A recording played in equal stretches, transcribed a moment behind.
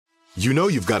You know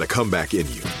you've got a comeback in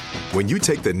you. When you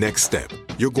take the next step,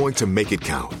 you're going to make it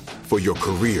count for your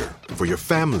career, for your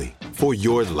family, for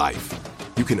your life.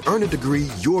 You can earn a degree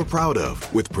you're proud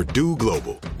of with Purdue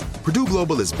Global. Purdue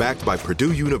Global is backed by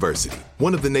Purdue University,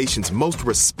 one of the nation's most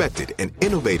respected and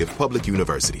innovative public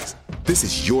universities. This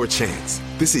is your chance.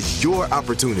 This is your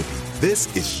opportunity.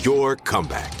 This is your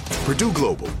comeback. Purdue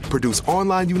Global, Purdue's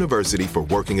online university for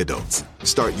working adults.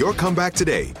 Start your comeback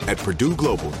today at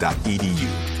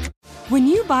purdueglobal.edu. When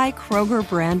you buy Kroger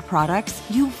brand products,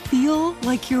 you feel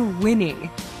like you're winning.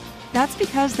 That's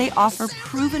because they offer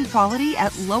proven quality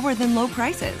at lower than low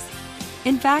prices.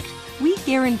 In fact, we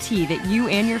guarantee that you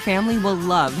and your family will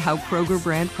love how Kroger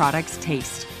brand products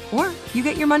taste, or you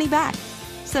get your money back.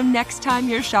 So next time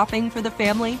you're shopping for the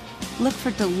family, look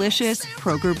for delicious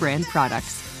Kroger brand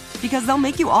products, because they'll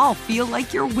make you all feel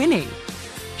like you're winning.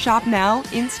 Shop now,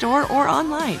 in-store, or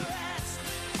online.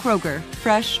 Kroger,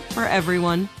 fresh for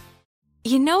everyone.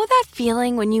 You know that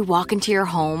feeling when you walk into your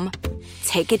home,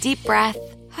 take a deep breath,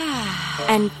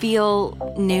 and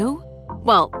feel new?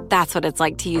 Well, that's what it's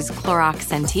like to use Clorox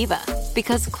Scentiva.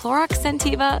 Because Clorox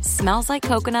Scentiva smells like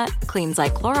coconut, cleans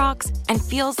like Clorox, and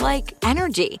feels like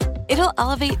energy. It'll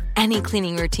elevate any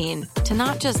cleaning routine to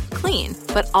not just clean,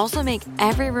 but also make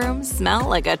every room smell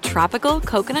like a tropical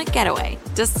coconut getaway.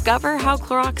 Discover how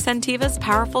Clorox Scentiva's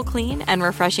powerful clean and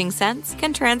refreshing scents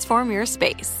can transform your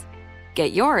space.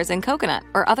 Get yours in coconut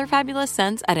or other fabulous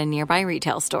scents at a nearby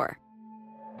retail store.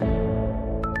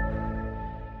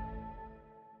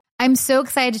 I'm so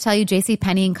excited to tell you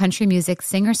JCPenney and country music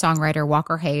singer-songwriter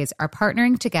Walker Hayes are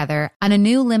partnering together on a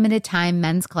new limited-time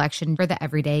men's collection for the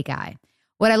everyday guy.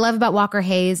 What I love about Walker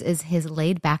Hayes is his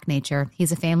laid-back nature.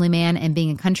 He's a family man, and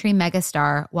being a country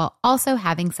megastar while also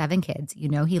having 7 kids, you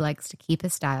know he likes to keep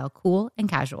his style cool and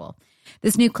casual.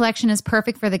 This new collection is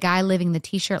perfect for the guy living the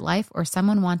t-shirt life or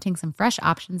someone wanting some fresh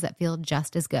options that feel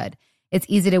just as good. It's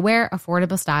easy to wear,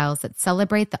 affordable styles that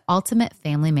celebrate the ultimate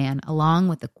family man, along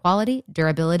with the quality,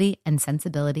 durability, and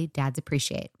sensibility dads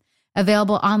appreciate.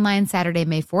 Available online Saturday,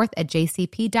 May 4th at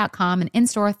jcp.com and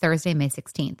in-store Thursday, May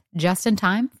 16th. Just in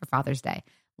time for Father's Day.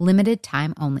 Limited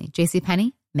time only.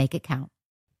 JCPenney, make it count.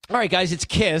 All right, guys, it's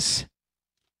Kiss.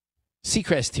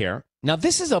 Seacrest here. Now,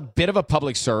 this is a bit of a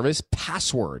public service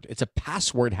password. It's a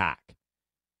password hack.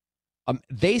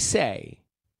 They say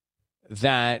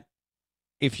that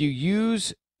if you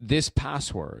use this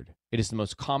password, it is the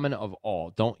most common of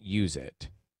all. Don't use it.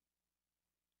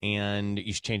 And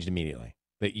you should change it immediately.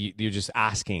 That you're just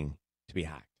asking to be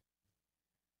hacked.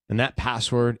 And that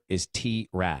password is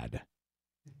TRAD.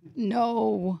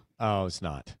 No. Oh, it's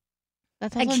not.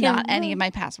 That's also not any of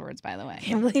my passwords, by the way. I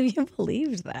can't believe you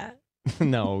believed that.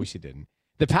 No, she didn't.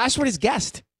 The password is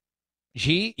guest.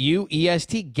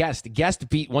 GUEST, guest. Guest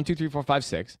beat 1, 2, 3, 4, 5,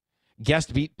 6.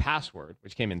 Guest beat password,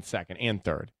 which came in second and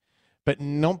third. But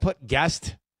don't put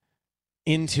guest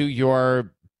into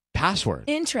your password.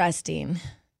 Interesting.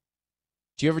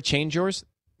 Do you ever change yours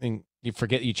and you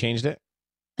forget you changed it?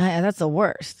 That's the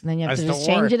worst. Then you have That's to just the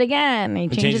change worst. it again.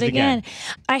 And you change it again.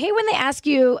 I hate when they ask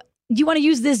you, do you want to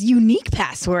use this unique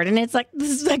password? And it's like, this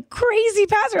is a crazy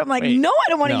password. I'm like, Wait, no, I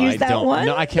don't want to use that one.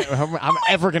 No, I can't. I'm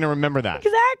ever going to remember that.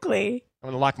 Exactly. I'm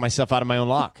going to lock myself out of my own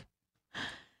lock.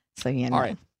 So, yeah. All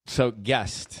right. So,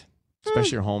 guest,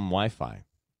 especially your home Wi-Fi.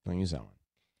 Don't use that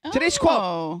one. Today's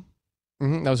quote.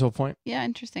 That was the whole point. Yeah,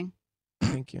 interesting.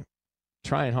 Thank you.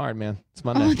 Trying hard, man. It's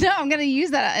Monday. Oh, no, I'm going to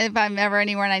use that if I'm ever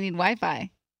anywhere and I need Wi-Fi.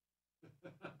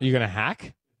 You going to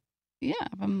hack? Yeah,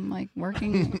 if I'm like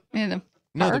working in a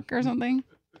park or something.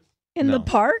 In the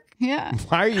park? Yeah.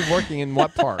 Why are you working in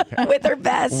what park? With her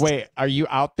vest. Wait, are you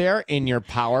out there in your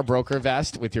power broker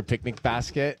vest with your picnic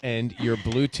basket and your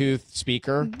Bluetooth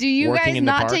speaker? Do you working guys in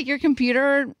the not park? take your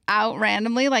computer out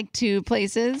randomly, like to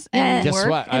places and Guess work?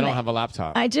 what? I don't have a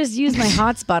laptop. I just use my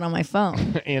hotspot on my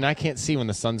phone. And I can't see when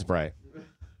the sun's bright.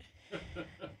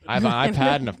 I have an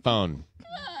iPad and a phone.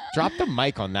 Drop the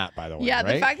mic on that, by the way. Yeah,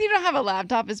 right? the fact that you don't have a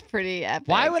laptop is pretty epic.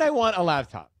 Why would I want a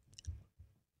laptop?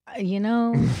 You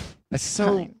know, That's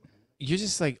so. You're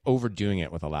just like overdoing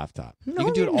it with a laptop. No, you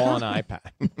can do it you're all on not. an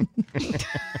iPad.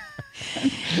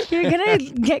 you're going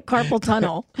to get carpal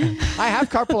tunnel. I have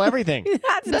carpool everything.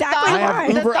 That's The exactly thought-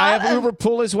 right. Uber. the I have thought of- Uber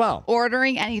Pool as well.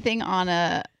 Ordering anything on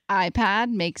a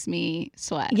iPad makes me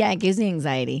sweat. Yeah, it gives me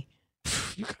anxiety.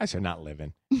 You guys are not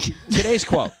living. Today's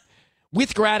quote: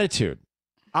 "With gratitude,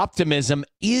 optimism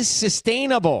is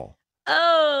sustainable."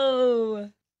 Oh.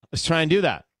 Let's try and do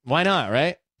that. Why not?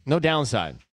 Right? No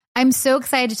downside. I'm so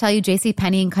excited to tell you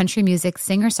JCPenney and country music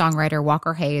singer-songwriter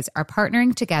Walker Hayes are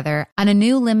partnering together on a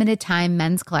new limited-time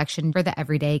men's collection for the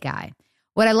everyday guy.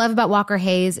 What I love about Walker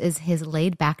Hayes is his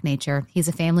laid-back nature. He's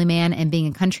a family man, and being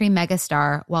a country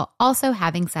megastar while also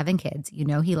having 7 kids, you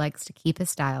know he likes to keep his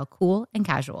style cool and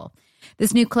casual.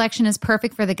 This new collection is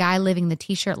perfect for the guy living the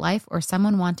t-shirt life or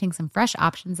someone wanting some fresh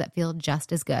options that feel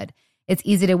just as good. It's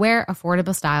easy to wear,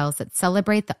 affordable styles that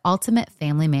celebrate the ultimate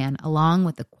family man, along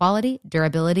with the quality,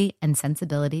 durability, and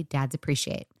sensibility dads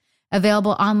appreciate.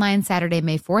 Available online Saturday,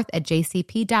 May 4th at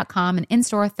jcp.com and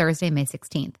in-store Thursday, May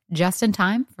 16th. Just in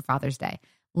time for Father's Day.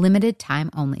 Limited time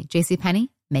only. JCPenney,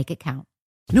 make it count.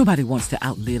 Nobody wants to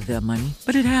outlive their money,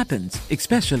 but it happens,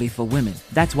 especially for women.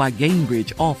 That's why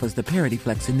Gainbridge offers the Parity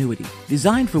Flex annuity,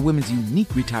 designed for women's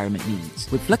unique retirement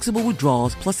needs. With flexible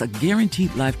withdrawals plus a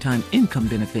guaranteed lifetime income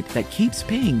benefit that keeps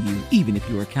paying you even if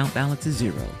your account balance is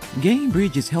zero.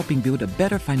 Gainbridge is helping build a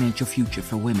better financial future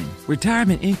for women.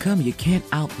 Retirement income you can't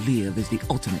outlive is the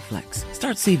ultimate flex.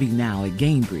 Start saving now at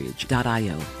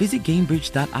Gainbridge.io. Visit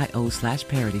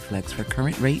Gainbridge.io/ParityFlex for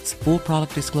current rates, full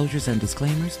product disclosures and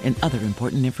disclaimers, and other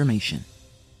important information.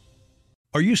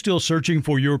 Are you still searching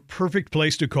for your perfect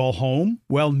place to call home?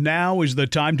 Well, now is the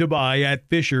time to buy at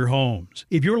Fisher Homes.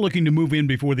 If you're looking to move in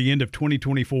before the end of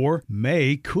 2024,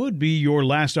 May could be your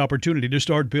last opportunity to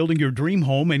start building your dream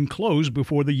home and close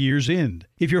before the year's end.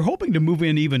 If you're hoping to move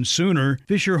in even sooner,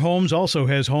 Fisher Homes also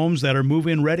has homes that are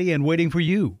move-in ready and waiting for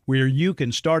you, where you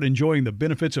can start enjoying the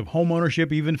benefits of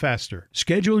homeownership even faster.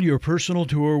 Schedule your personal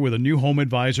tour with a new home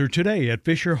advisor today at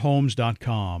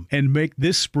FisherHomes.com and make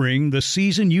this spring the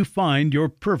season you find your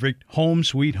perfect home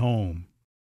sweet home.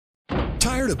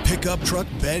 Tired of pickup truck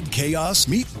bed chaos?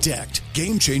 Meet Decked.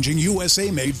 Game-changing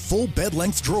USA-made full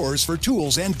bed-length drawers for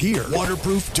tools and gear.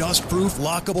 Waterproof, dust-proof,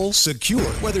 lockable, secure.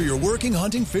 Whether you're working,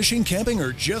 hunting, fishing, camping,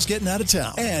 or just getting out of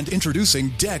town. And introducing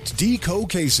Decked Deco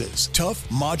cases. Tough,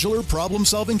 modular,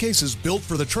 problem-solving cases built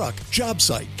for the truck, job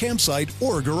site, campsite,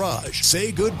 or garage.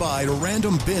 Say goodbye to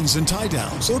random bins and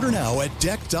tie-downs. Order now at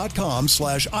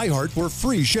Decked.com/iHeart for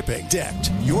free shipping.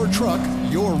 Decked. Your truck,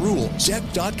 your rules.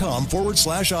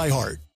 Decked.com/iHeart.